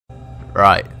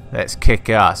Right, let's kick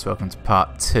ass. Welcome to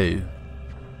part 2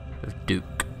 of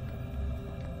Duke.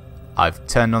 I've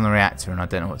turned on the reactor and I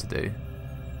don't know what to do.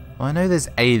 Well, I know there's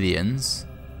aliens.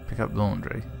 Pick up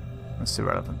laundry. That's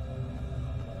irrelevant.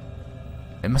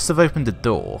 It must have opened a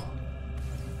door.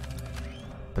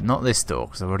 But not this door,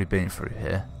 because I've already been through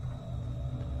here.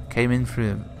 Came in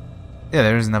through... Yeah,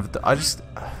 there is another door.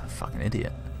 Fucking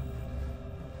idiot.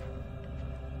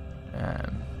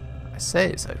 I say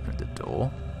it's opened a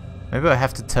door. Maybe I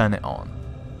have to turn it on.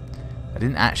 I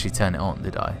didn't actually turn it on,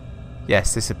 did I?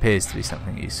 Yes, this appears to be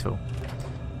something useful.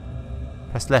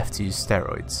 Press left to use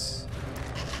steroids.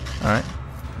 Alright.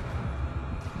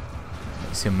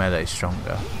 Makes your melee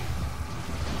stronger.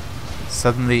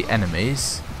 Suddenly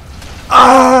enemies.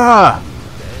 Ah!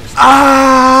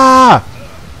 Ah!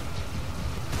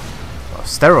 Well,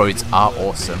 steroids are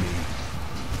awesome.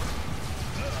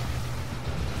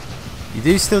 You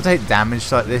do still take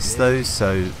damage like this though,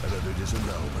 so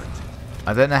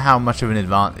I don't know how much of an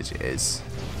advantage it is.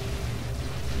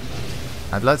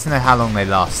 I'd like to know how long they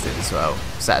lasted as well.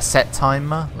 Was that a set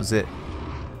timer? Was it?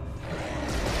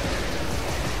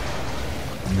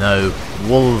 No,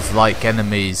 wolf-like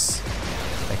enemies.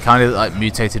 They kind of look like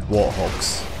mutated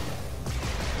warthogs.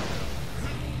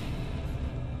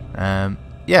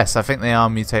 Yes, I think they are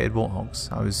mutated warthogs.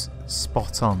 I was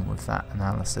spot on with that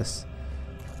analysis.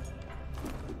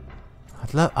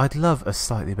 I'd love a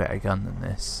slightly better gun than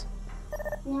this.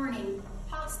 Warning.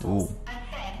 Hostiles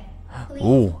ahead. Please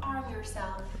Ooh. arm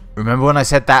yourself. Remember when I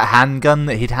said that handgun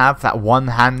that he'd have? That one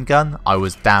handgun? I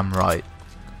was damn right.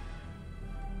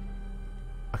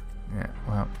 Yeah,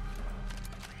 well.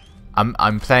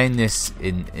 I'm playing this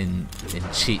in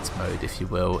cheat mode, if you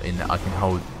will, in that I can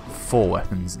hold 4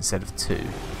 weapons instead of 2.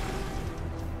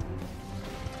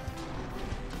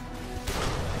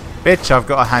 Bitch, I've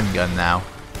got a handgun now.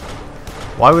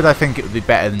 Why would I think it would be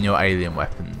better than your alien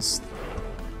weapons?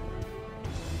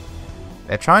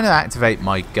 They're trying to activate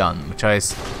my gun, which I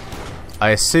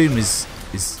assume is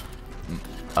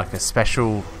like a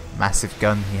special massive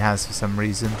gun he has for some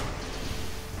reason.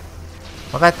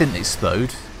 Well, that didn't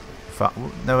explode.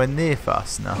 Nowhere near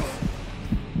fast enough.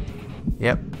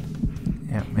 Yep,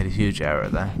 made a huge error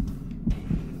there.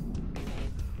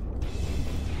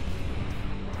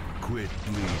 Quit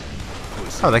bleeding.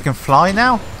 Oh, they can fly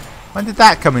now? When did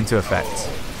that come into effect?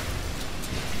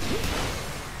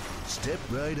 Step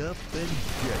right up and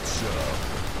get some.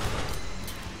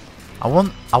 I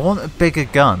want a bigger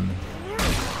gun.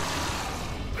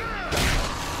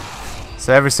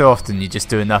 So every so often you just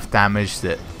do enough damage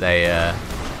that they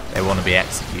want to be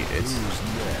executed.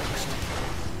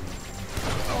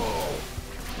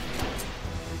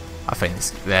 I think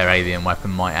their alien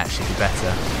weapon might actually be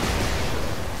better.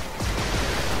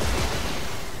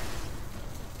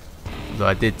 Although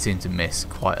I did seem to miss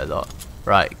quite a lot.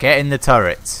 Right, get in the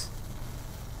turret.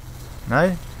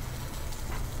 No?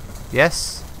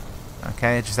 Yes?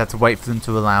 Okay, I just had to wait for them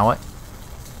to allow it.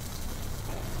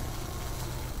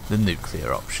 The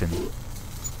nuclear option.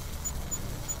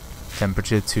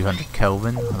 Temperature 200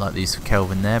 Kelvin. I like these for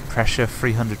Kelvin there. Pressure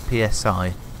 300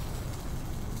 psi.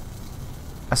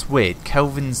 That's weird.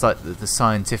 Kelvin's like the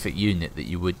scientific unit that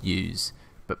you would use,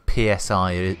 but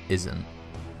psi isn't.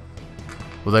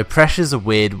 Although pressure's a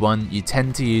weird one, you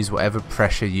tend to use whatever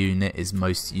pressure unit is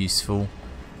most useful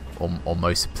or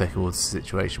most applicable to the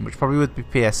situation, which probably would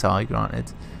be psi,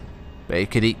 granted, but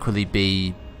it could equally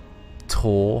be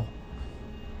torr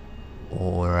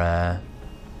or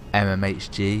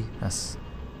mmHg.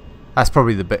 That's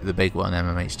probably the big one,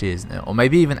 mmHg, isn't it? Or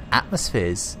maybe even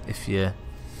atmospheres if you're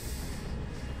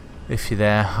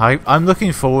there. I'm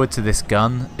looking forward to this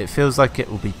gun. It feels like it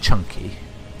will be chunky,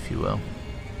 if you will.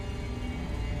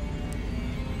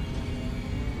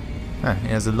 Oh, he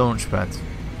has a launch pad.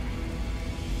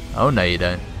 Oh no, you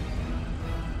don't.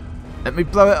 Let me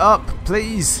blow it up,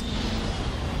 please.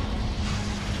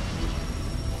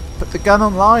 Put the gun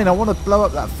online. I want to blow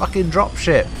up that fucking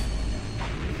dropship.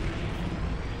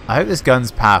 I hope this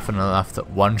gun's powerful enough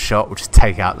that one shot will just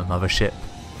take out the mothership.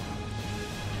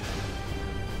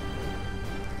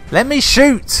 Let me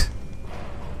shoot!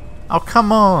 Oh,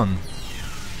 come on.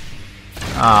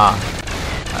 Right,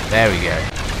 there we go.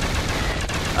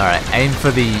 Alright, aim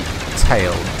for the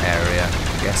tail area,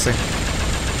 I'm guessing.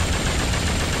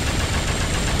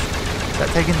 Is that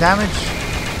taking damage?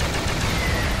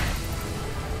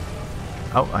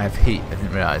 Oh, I have heat, I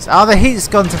didn't realise. Oh, the heat's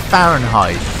gone to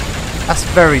Fahrenheit. That's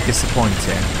very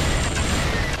disappointing.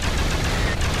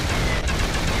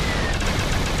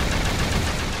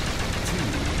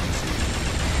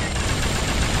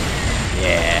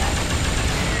 Yeah.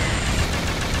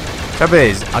 Trouble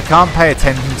is, I can't pay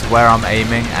attention to where I'm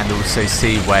aiming and also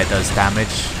see where it does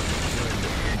damage.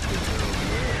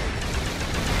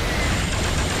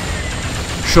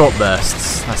 Short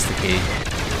bursts, that's the key.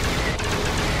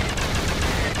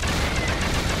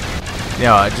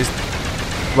 Yeah, I just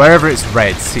wherever it's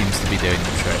red seems to be doing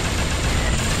the trick.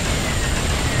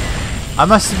 I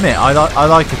must admit, I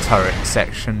like a turret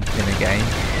section in a game.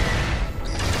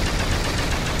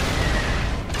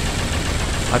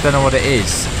 I don't know what it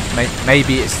is.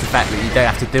 Maybe it's the fact that you don't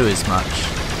have to do as much.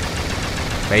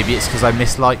 Maybe it's because I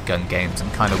miss light gun games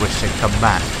and kind of wish they'd come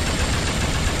back.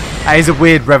 That is a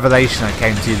weird revelation I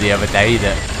came to the other day,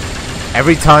 that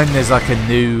every time there's like a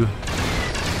new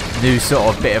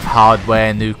sort of bit of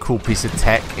hardware, new cool piece of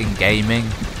tech in gaming,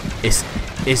 it's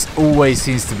always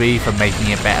seems to be for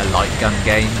making a better light gun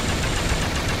game.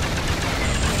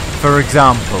 For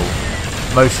example,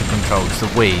 motion controls, the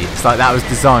Wii, it's like that was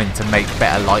designed to make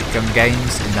better light gun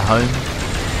games in the home.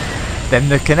 Then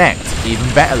the Kinect, even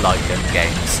better light gun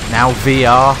games. Now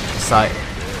VR, it's like,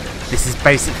 this is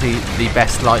basically the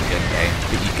best light gun game,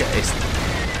 but it's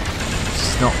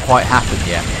just not quite happened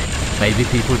yet. Maybe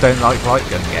people don't like light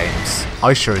gun games.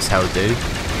 I sure as hell do.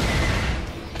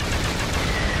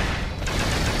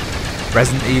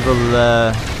 Resident Evil,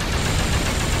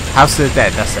 House of the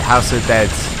Dead, that's it, House of the Dead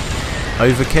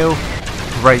Overkill.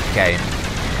 Great game.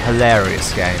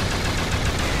 Hilarious game.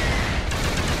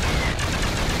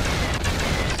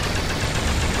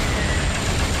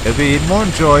 It would be more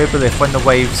enjoyable if when the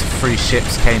waves of 3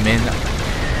 ships came in,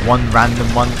 one random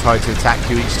one tried to attack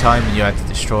you each time and you had to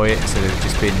destroy it instead of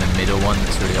just being the middle one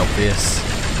that's really obvious.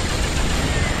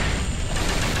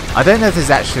 I don't know if there's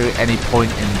actually any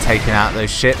point in taking out those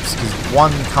ships, because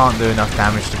one can't do enough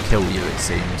damage to kill you, it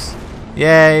seems.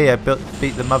 Yay, I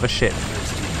beat the mothership.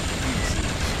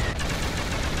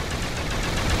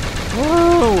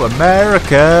 Whoa,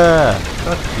 America!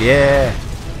 Fuck yeah!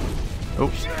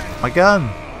 Oh, my gun!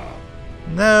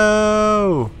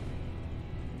 No!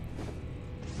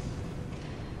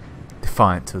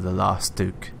 Defiant to the last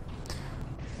Duke.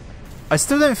 I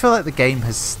still don't feel like the game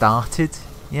has started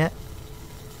yet.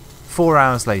 4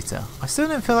 hours later. I still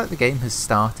don't feel like the game has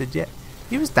started yet.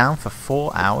 He was down for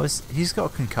 4 hours. He's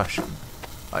got a concussion.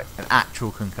 Like, an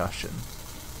actual concussion.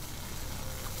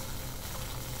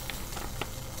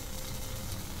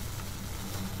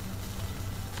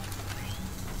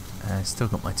 Still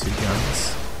got my 2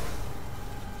 guns.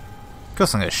 Of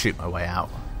course I'm going to shoot my way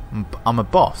out. I'm a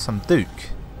boss. I'm Duke.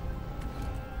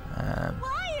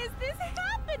 Why is this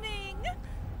happening?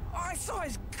 I saw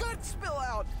his guts spill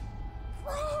out.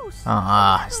 Gross.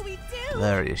 Ah, what do we do?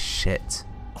 hilarious shit.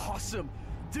 Awesome.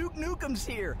 Duke Nukem's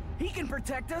here. He can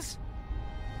protect us.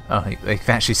 Oh, they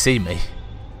can actually see me.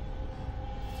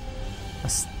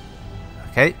 That's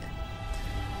okay.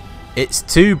 It's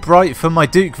too bright for my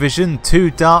Duke vision,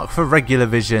 too dark for regular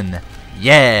vision.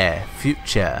 Yeah,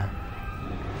 future.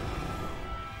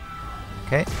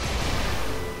 Okay.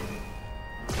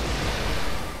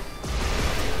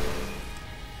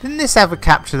 Didn't this have a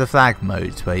capture the flag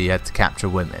mode where you had to capture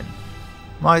women?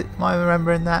 Am I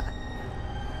remembering that?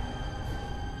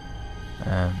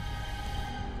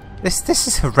 This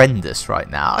is horrendous right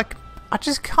now. I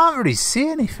just can't really see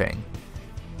anything.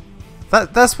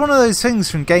 That's one of those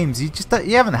things from games you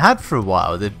haven't had for a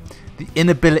while. The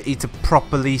inability to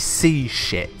properly see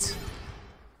shit.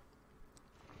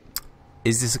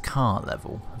 Is this a car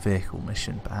level? A vehicle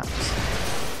mission, perhaps?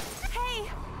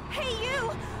 Hey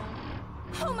you!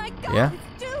 Oh my God, Yeah?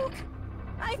 it's Duke!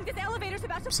 I think this elevator's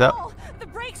about to What's up? fall. The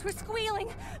brakes were squealing.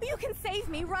 You can save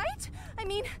me, right? I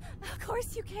mean, of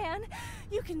course you can.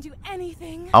 You can do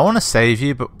anything. I want to save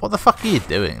you, but what the fuck are you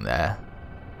doing there?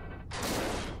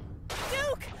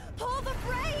 Duke, pull the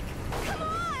brake! Come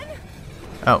on!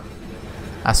 Oh,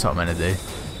 that's what I'm gonna do.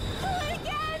 Pull it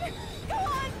again! Go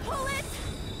on, pull it!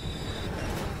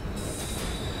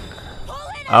 Pull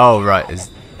it! Oh right, is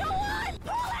Go on,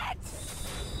 pull it!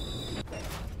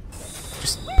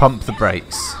 just pump the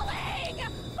brakes. Pulling!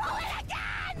 Pull it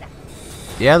again!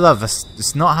 Yeah, love,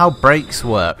 that's not how brakes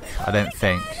work. I don't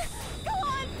think. Go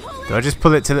on, pull it! Do I just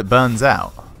pull it till it burns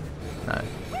out? No.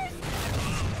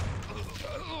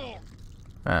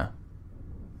 Oh.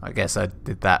 I guess I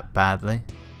did that badly.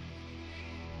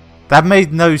 That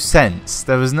made no sense.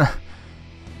 There was no...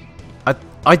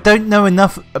 I don't know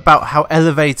enough about how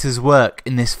elevators work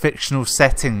in this fictional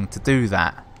setting to do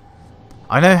that.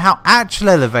 I know how actual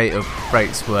elevator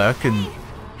brakes work and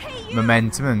Hey, you!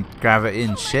 momentum and gravity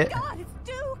and shit. Oh my God, it's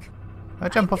Duke! I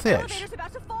jump off the edge. elevator's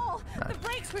about to fall. No. The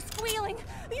brakes were squealing.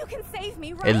 You can save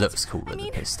me, right? It looks cool I with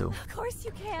mean, the pistol. Of course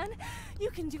you can.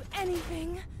 You can do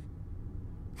anything.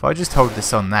 If I just hold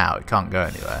this on now, it can't go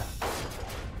anywhere.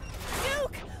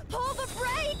 Duke, pull the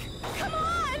brake! Come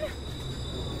on!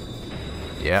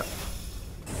 Yep.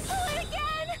 Pull it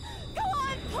again! Go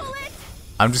on, pull it!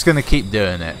 I'm just gonna keep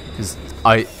doing it because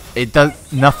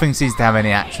nothing seems to have any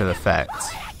actual effect.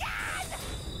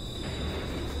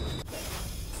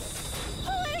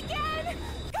 Pull it again!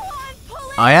 Go on,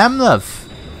 pull it! I am, love.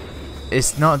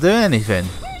 It's not doing anything.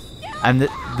 And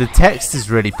the text is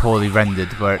really poorly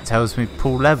rendered where it tells me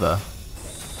pull lever.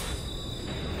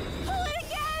 Pull it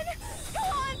again! Go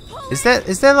on, pull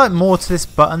Is there like more to this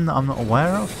button that I'm not aware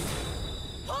of?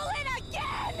 Pull it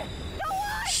again! Go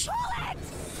on, pull it!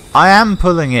 I am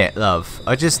pulling it, love.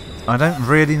 I don't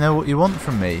really know what you want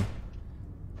from me.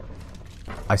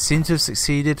 I seem to have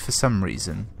succeeded for some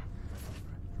reason.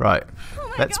 Right, Oh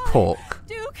my let's God. pork.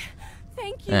 Duke,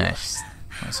 thank you. Yes,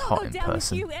 that's I'll hot go in down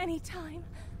person. with you anytime.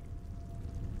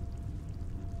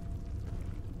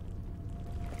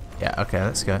 Yeah, okay,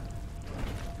 let's go.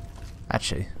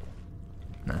 Actually,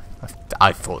 no.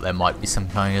 I thought there might be some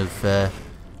kind of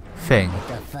thing. What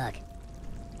the fuck?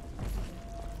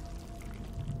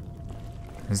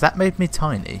 Has that made me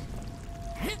tiny?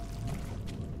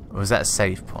 Or was that a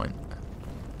save point?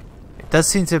 It does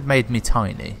seem to have made me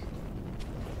tiny.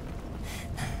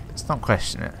 Let's not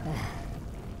question it.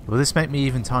 Will this make me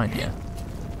even tinier?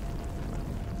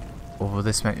 Or will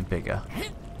this make me bigger?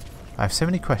 I have so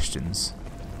many questions.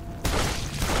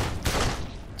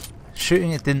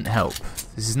 Shooting it didn't help.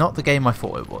 This is not the game I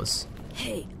thought it was.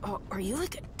 Hey, are you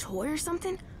like a toy or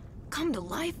something? Come to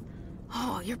life?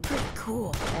 Oh, you're pretty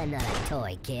cool. I'm not a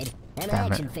toy, kid. I'm an Damn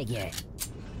it. action figure.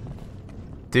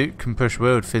 Duke can push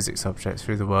wheeled physics objects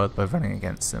through the world by running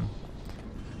against them.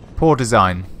 Poor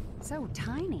design. So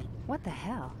tiny. What the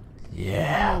hell?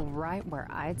 Yeah. Oh, right where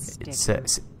I'd stick.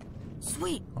 It's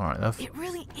Sweet. alright, love. It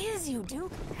really is you,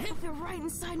 Duke. They're right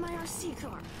inside my RC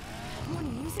car. Want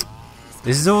to use it?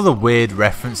 This is all the weird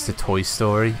reference to Toy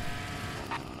Story.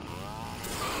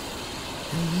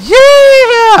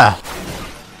 Yeah!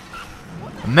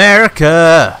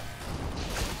 America!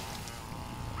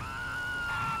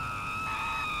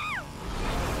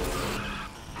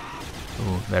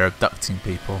 Oh, they're abducting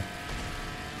people.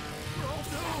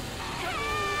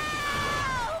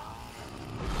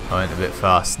 I went a bit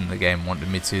fast than the game wanted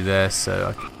me to there,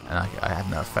 so I had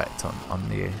no effect on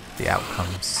the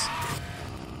outcomes.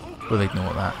 We'll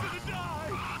ignore that.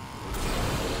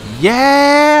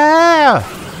 Yeah!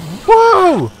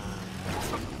 Whoa!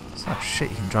 Oh shit,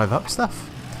 you can drive up stuff?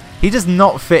 He does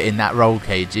not fit in that roll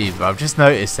cage either. I've just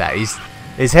noticed that.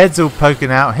 His head's all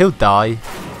poking out. He'll die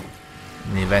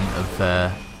in the event of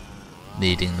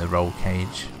needing the roll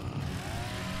cage.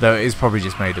 Though it is probably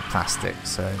just made of plastic,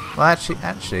 so... Well,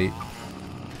 actually,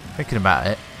 thinking about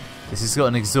it, this has got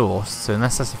an exhaust, so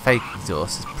unless that's a fake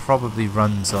exhaust, it probably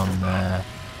runs on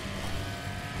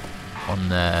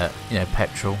you know,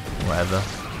 petrol, whatever.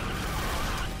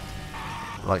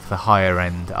 Like the higher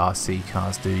end RC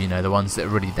cars do, you know, the ones that are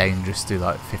really dangerous, do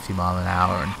like 50 mile an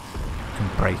hour and can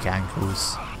break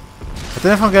ankles. I don't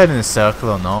know if I'm going in a circle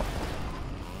or not.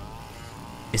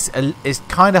 It's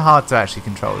kind of hard to actually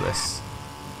control this.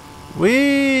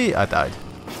 I died.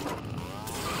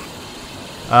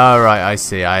 Oh right, I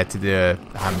see. I had to do a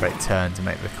handbrake turn to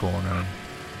make the corner.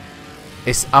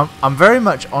 I'm very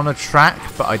much on a track,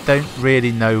 but I don't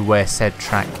really know where said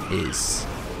track is.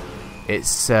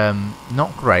 It's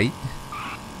not great.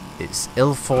 It's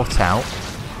ill thought out.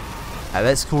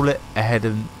 Let's call it ahead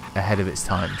of its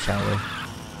time, shall we?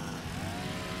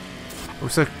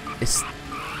 Also, it's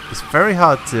very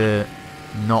hard to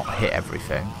not hit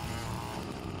everything.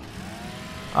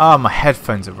 Oh, my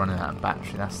headphones are running out of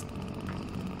battery.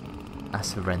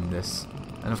 That's horrendous.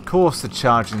 And of course, the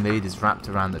charging lead is wrapped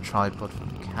around the tripod from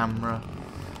the camera.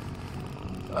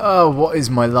 Oh, what is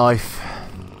my life?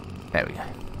 There we go.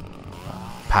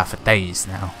 Power for days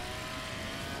now.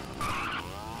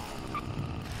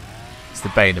 It's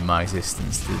the bane of my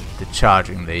existence. The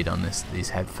charging lead on these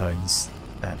headphones.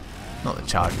 Not the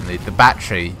charging lead. The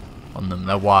battery on them.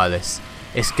 They're wireless.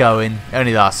 It's going. It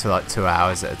only lasts for like 2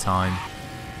 hours at a time.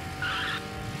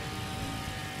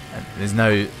 And there's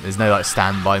no like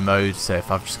standby mode. So if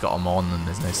I've just got them on and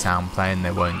there's no sound playing, they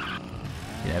won't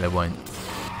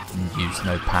use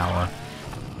no power.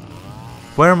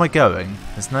 Where am I going?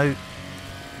 There's no.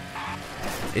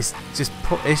 It's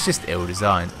just ill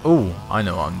designed. Oh, I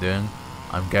know what I'm doing.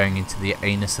 I'm going into the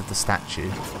anus of the statue.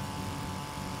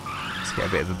 Let's get a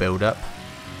bit of a build up.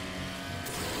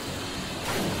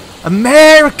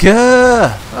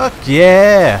 America! Fuck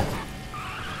yeah!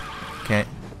 Okay.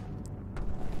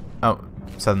 Oh,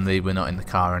 suddenly we're not in the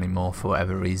car anymore for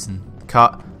whatever reason.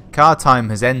 Car time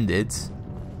has ended.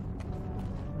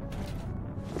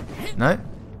 No?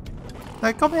 No,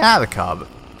 it got me out of the car, but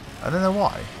I don't know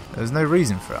why. There's no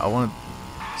reason for it. I want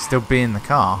to still be in the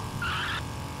car.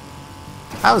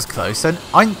 That was close, and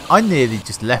I nearly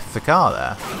just left the car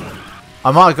there.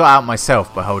 I might have got out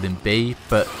myself by holding B,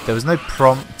 but there was no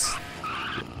prompt.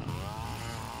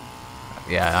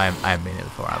 Yeah, I haven't been here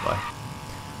before, have I?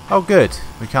 Oh, good.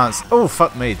 We can't... Oh,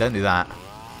 fuck me. Don't do that.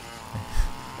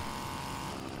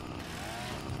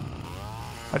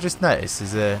 I just noticed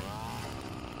there's a...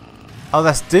 Oh,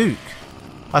 that's Duke.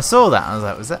 I saw that and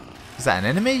I was like, was that an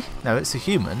enemy? No, it's a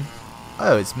human.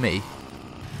 Oh, it's me.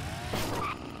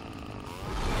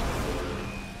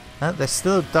 No, they're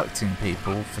still abducting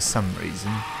people for some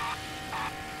reason.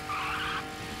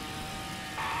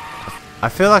 I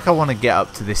feel like I want to get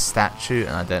up to this statue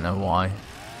and I don't know why.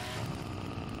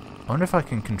 I wonder if I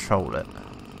can control it.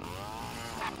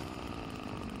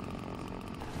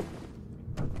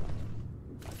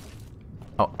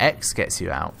 Oh, X gets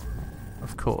you out.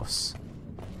 Of course.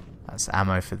 That's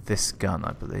ammo for this gun,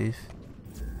 I believe.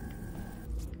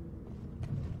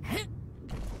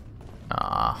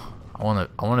 Ah, I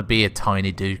want to be a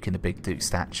tiny Duke in a big Duke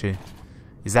statue.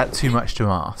 Is that too much to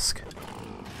ask?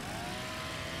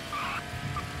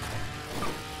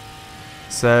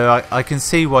 So I can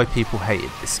see why people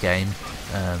hated this game.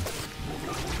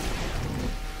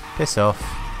 Piss off.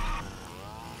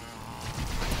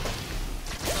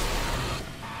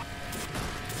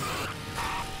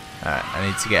 Alright, I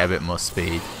need to get a bit more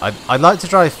speed. I'd like to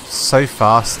drive so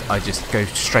fast I just go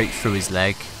straight through his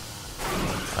leg.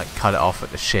 Like cut it off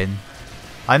at the shin.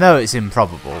 I know it's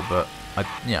improbable, but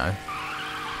you know,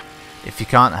 if you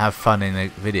can't have fun in a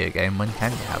video game, when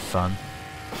can you have fun?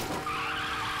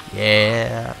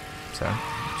 Yeah.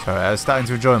 Sorry, I was starting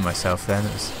to enjoy myself then.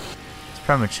 It's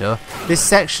premature. This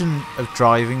section of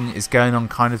driving is going on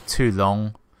kind of too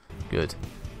long. Good.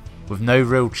 With no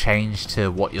real change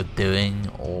to what you're doing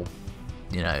or,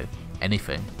 you know,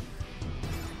 anything.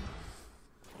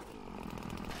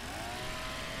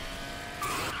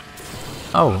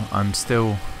 Oh, I'm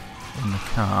still in the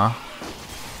car.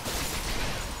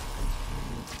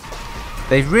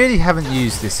 They really haven't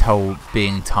used this whole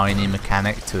being tiny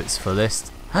mechanic to its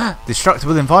fullest.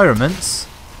 Destructible environments.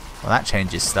 Well, that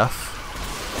changes stuff.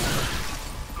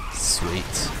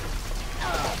 Sweet.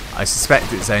 I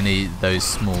suspect it's only those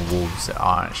small walls that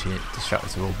are actually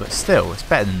destructible, but still, it's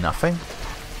better than nothing.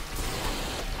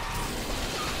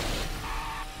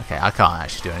 Okay, I can't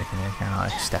actually do anything here, can I? I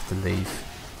just have to leave.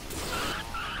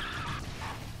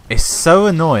 It's so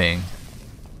annoying.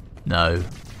 No.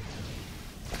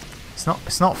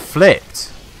 It's not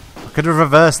flipped. I could have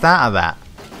reversed out of that.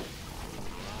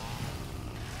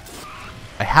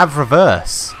 I have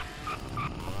reverse.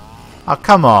 Oh,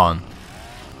 come on.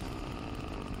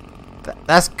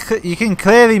 You can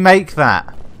clearly make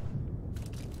that.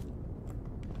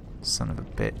 Son of a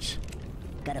bitch.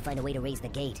 Gotta find a way to raise the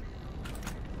gate.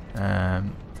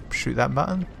 Shoot that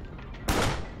button.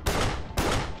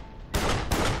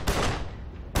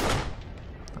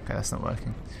 Okay, that's not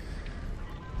working.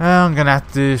 I'm gonna have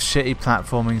to do a shitty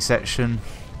platforming section.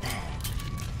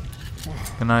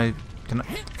 Can I?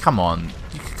 Come on,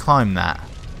 you can climb that.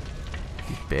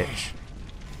 You bitch.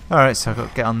 Alright, so I've got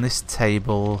to get on this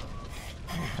table.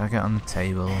 Can I get on the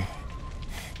table?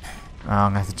 Oh,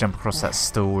 I'm gonna have to jump across that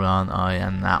stool, aren't I?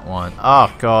 And that one.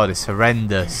 Oh god, it's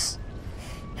horrendous.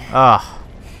 Ah.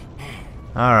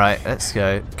 Oh. Alright, let's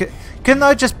go. Can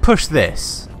I just push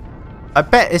this? I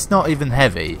bet it's not even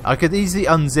heavy. I could easily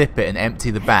unzip it and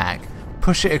empty the bag,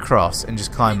 push it across, and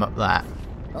just climb up that.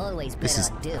 This is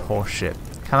horseshit.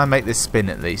 Can I make this spin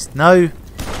at least? No.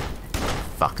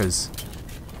 Fuckers.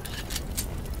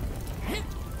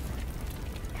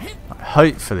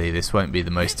 Hopefully this won't be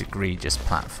the most egregious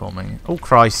platforming. Oh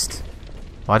Christ!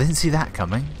 Oh, I didn't see that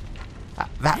coming.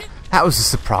 That was a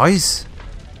surprise.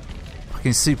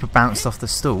 Fucking super bounced off the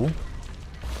stool.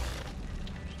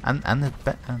 And the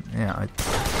yeah.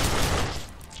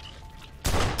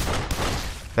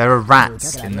 There are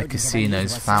rats in the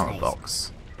casino's flower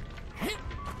box.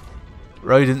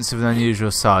 Rodents of an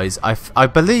unusual size. I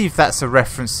believe that's a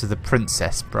reference to the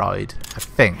Princess Bride. I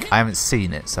think. I haven't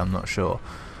seen it, so I'm not sure.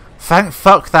 Thank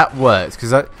fuck that worked,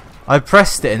 because I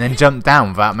pressed it and then jumped down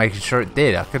without making sure it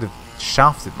did. I could have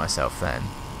shafted myself then.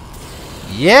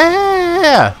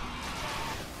 Yeah!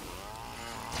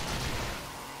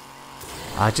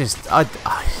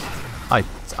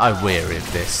 I weary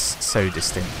of this so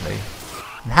distinctly.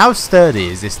 And how sturdy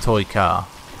is this toy car?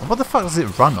 And what the fuck does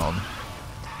it run on?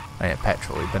 Oh yeah,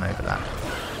 petrol, we've been over that.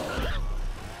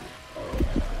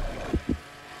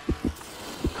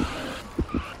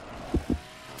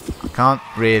 I can't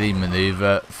really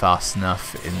maneuver fast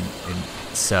enough in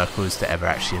circles to ever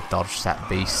actually dodge that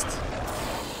beast.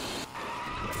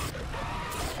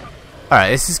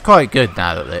 Alright, this is quite good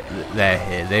now that they're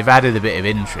here. They've added a bit of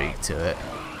intrigue to it.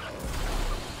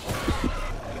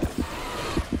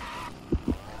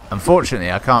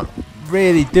 Unfortunately, I can't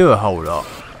really do a whole lot.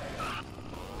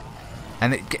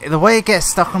 And the way it gets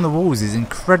stuck on the walls is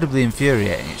incredibly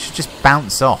infuriating. It should just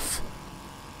bounce off.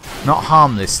 Not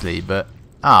harmlessly, but...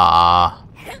 Ah.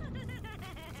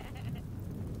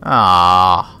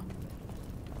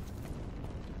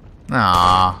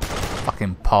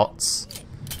 Fucking pots.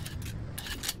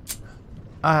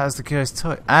 That's the curious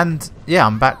toy. And, yeah,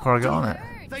 I'm back where I got on it.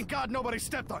 Thank God nobody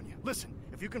stepped on you. Listen,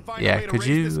 if you can find Yeah, a way to could raise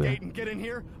you, this gate and get in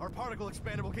here, our particle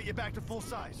expander will get you back to full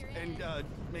size. And,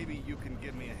 maybe you can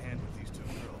give me a hand with these two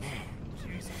girls.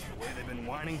 Jesus, the way they've been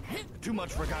whining. Too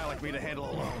much for a guy like me to handle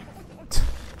alone.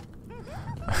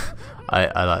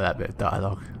 I like that bit of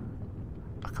dialogue.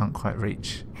 I can't quite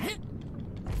reach.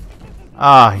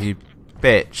 Ah, you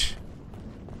bitch.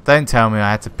 Don't tell me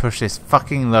I had to push this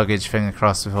fucking luggage thing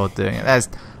across before doing it. That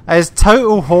is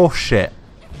total horseshit.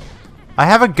 I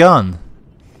have a gun.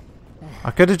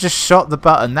 I could have just shot the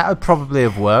button. That would probably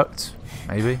have worked.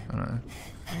 Maybe. I don't know.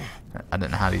 I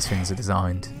don't know how these things are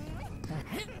designed.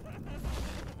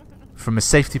 From a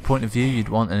safety point of view, you'd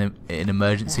want an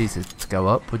emergency to go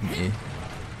up, wouldn't you?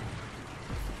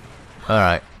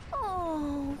 Alright.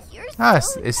 Oh, you're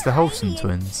It's the Wholesome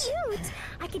twins. cute.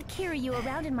 I could carry you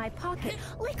around in my pocket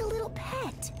like a little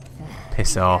pet.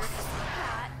 Piss off.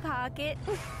 Hot pocket.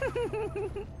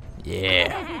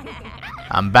 Yeah.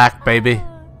 I'm back, baby.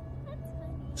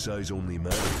 Size only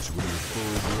matters when you're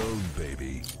full grown,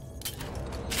 baby.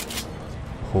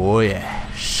 Oh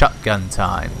yeah. Shotgun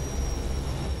time.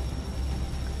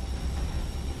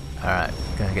 Alright,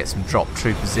 gonna get some drop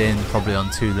troopers in, probably on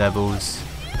 2 levels.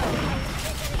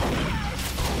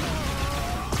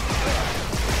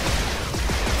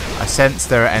 I sense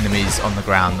there are enemies on the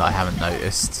ground that I haven't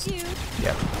noticed.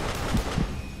 Yep.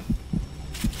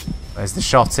 Where's the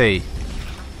shotty?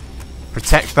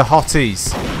 Protect the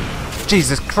hotties.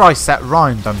 Jesus Christ, that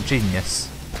rhymed. I'm genius.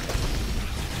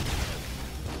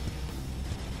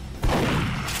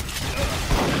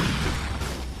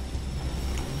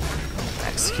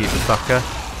 Execute the fucker.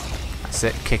 That's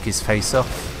it. Kick his face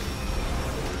off.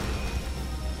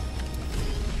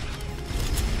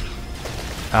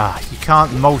 Ah, you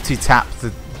can't multi-tap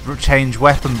the change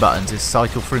weapon button to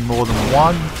cycle through more than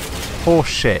one. Horse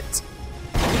shit.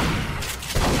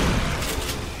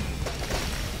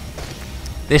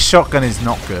 This shotgun is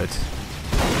not good.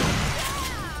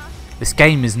 This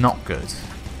game is not good.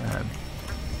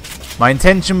 My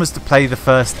intention was to play the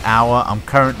first hour. I'm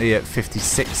currently at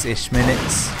 56-ish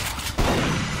minutes.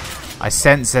 I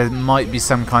sense there might be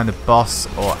some kind of boss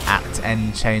or act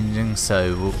end changing,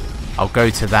 so I'll go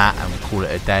to that and we'll call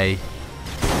it a day.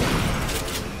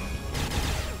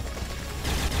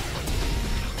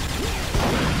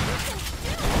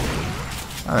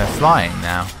 Oh, they're flying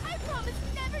now.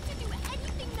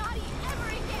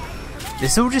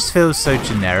 This all just feels so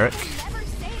generic.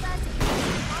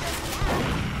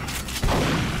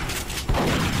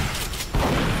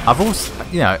 I've also,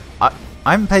 you know, I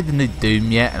haven't played the new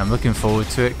Doom yet, and I'm looking forward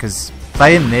to it because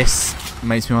playing this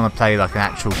makes me want to play like an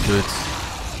actual good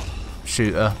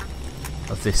shooter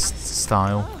of this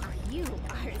style. Oh, you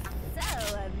are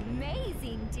so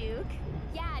amazing, Duke.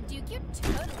 Yeah, Duke, you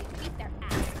totally beat their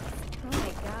ass. Oh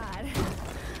my god.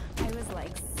 I was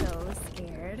like so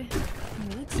scared.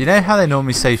 Me too. You know how they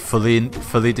normally say fully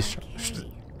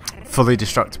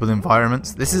destructible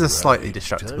environments? This is a slightly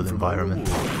destructible environment.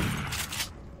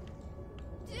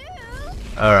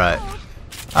 Alright.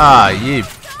 Ah, you.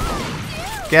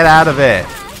 Get out of it.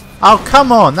 Oh,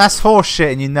 come on. That's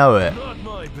horseshit and you know it. Not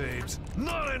my babes.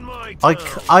 Not in my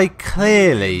I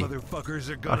clearly motherfuckers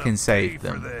are I gonna can save pay for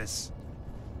them. this.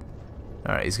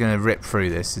 Alright, he's going to rip through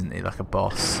this, isn't he? Like a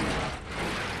boss.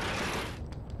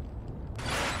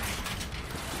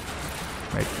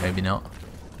 Maybe not. I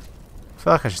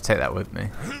feel like I should take that with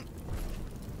me.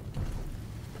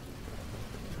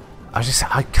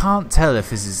 I can't tell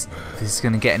if this is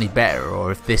going to get any better or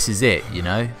if this is it, you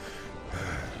know?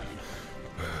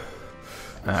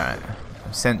 Alright.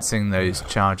 I'm sensing those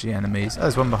chargey enemies. Oh,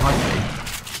 there's one behind me.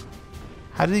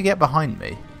 How did he get behind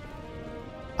me?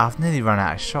 I've nearly run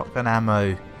out of shotgun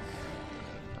ammo.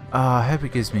 Oh, I hope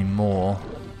it gives me more.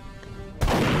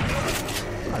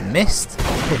 I missed?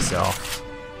 Piss off.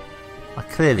 I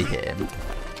clearly hit him.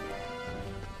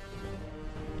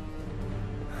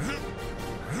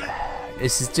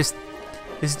 This is just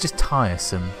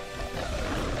tiresome.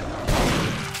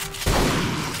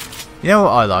 You know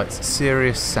what I liked?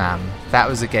 Serious Sam. That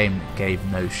was a game that gave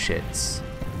no shits.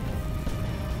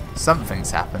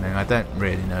 Something's happening, I don't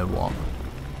really know what.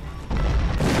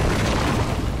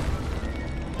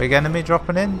 Big enemy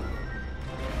dropping in?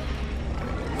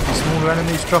 A few smaller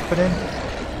enemies dropping in?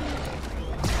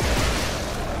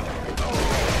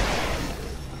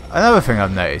 Another thing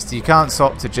I've noticed, you can't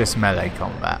swap to just melee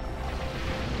combat.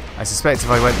 I suspect if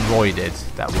I went roided,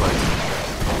 that would.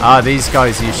 Ah, these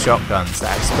guys use shotguns,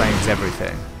 that explains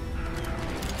everything.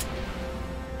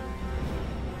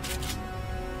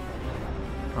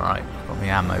 Alright, got my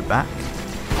ammo back.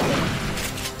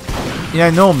 You know,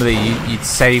 normally you'd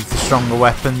save the stronger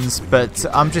weapons, but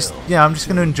I'm just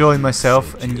going to enjoy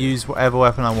myself and use whatever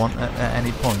weapon I want at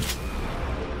any point.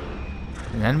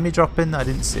 An enemy drop in that I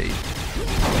didn't see.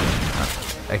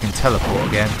 They can teleport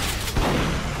again.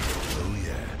 Oh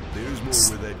yeah, there's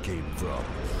more where that came from.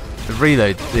 The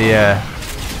reload, the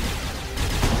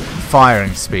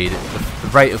firing speed, the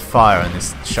rate of fire on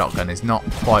this shotgun is not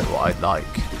quite what I'd like.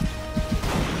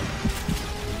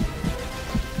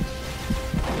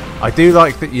 I do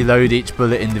like that you load each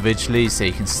bullet individually, so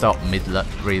you can stop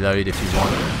mid-reload if you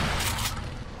want.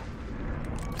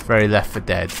 It's very Left 4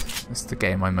 Dead. That's the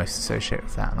game I most associate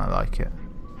with that, and I like it.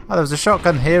 Oh, there was a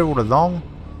shotgun here all along.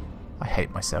 I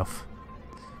hate myself.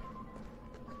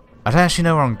 I don't actually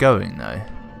know where I'm going though.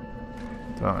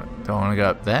 Do I want to go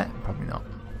up there? Probably not.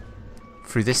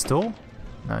 Through this door?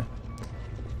 No.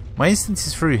 My instinct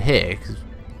is through here. Cause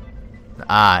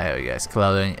there we go. It's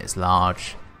glowing. It's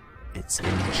large. It's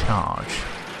in charge.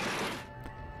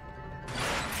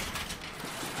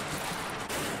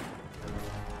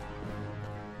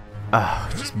 Ah,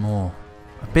 just more.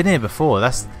 I've been here before.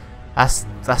 That's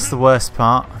the worst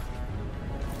part.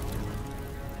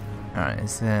 Alright,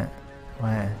 is there...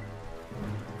 where?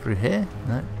 Through here?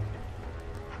 No.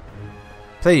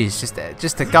 Please, just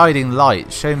a guiding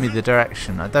light. Show me the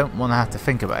direction. I don't want to have to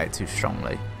think about it too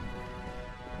strongly.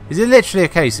 Is it literally a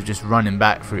case of just running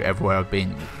back through everywhere I've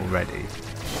been already?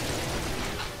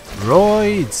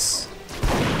 Roids!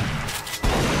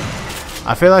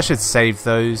 I feel I should save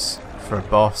those for a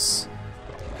boss.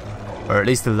 Or at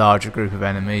least a larger group of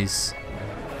enemies.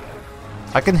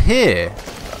 I can hear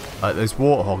like those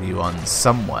warthoggy ones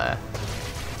somewhere.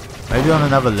 Maybe on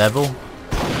another level.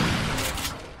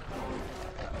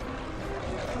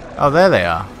 Oh, there they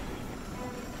are.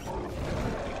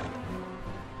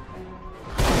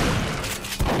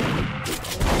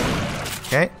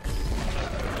 Okay.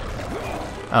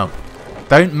 Oh.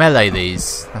 Don't melee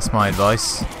these. That's my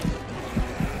advice.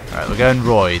 Alright, we're going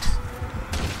roid.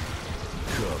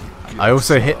 I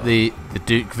also hit the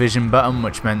Duke vision button,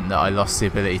 which meant that I lost the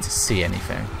ability to see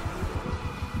anything.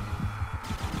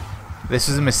 This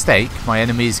was a mistake. My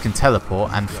enemies can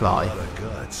teleport and fly.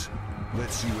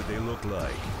 Let's see what they look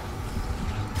like.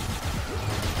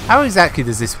 How exactly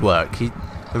does this work? The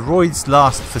roids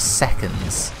last for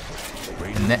seconds,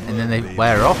 and then they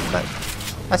wear off.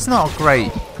 That's not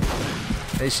great.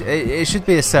 It should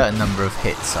be a certain number of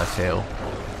hits, I feel,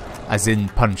 as in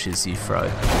punches you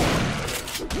throw.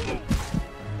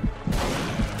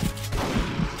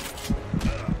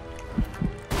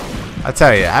 I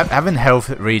tell you, having health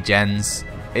that regens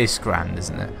is grand,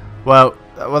 isn't it? Well,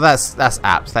 that's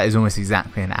apt. That is almost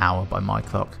exactly an hour by my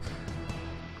clock.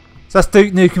 So that's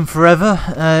Duke Nukem Forever.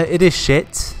 It is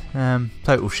shit.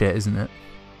 Total shit, isn't it?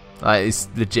 Like, it's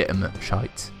legitimate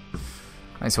shite.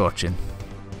 Thanks for watching.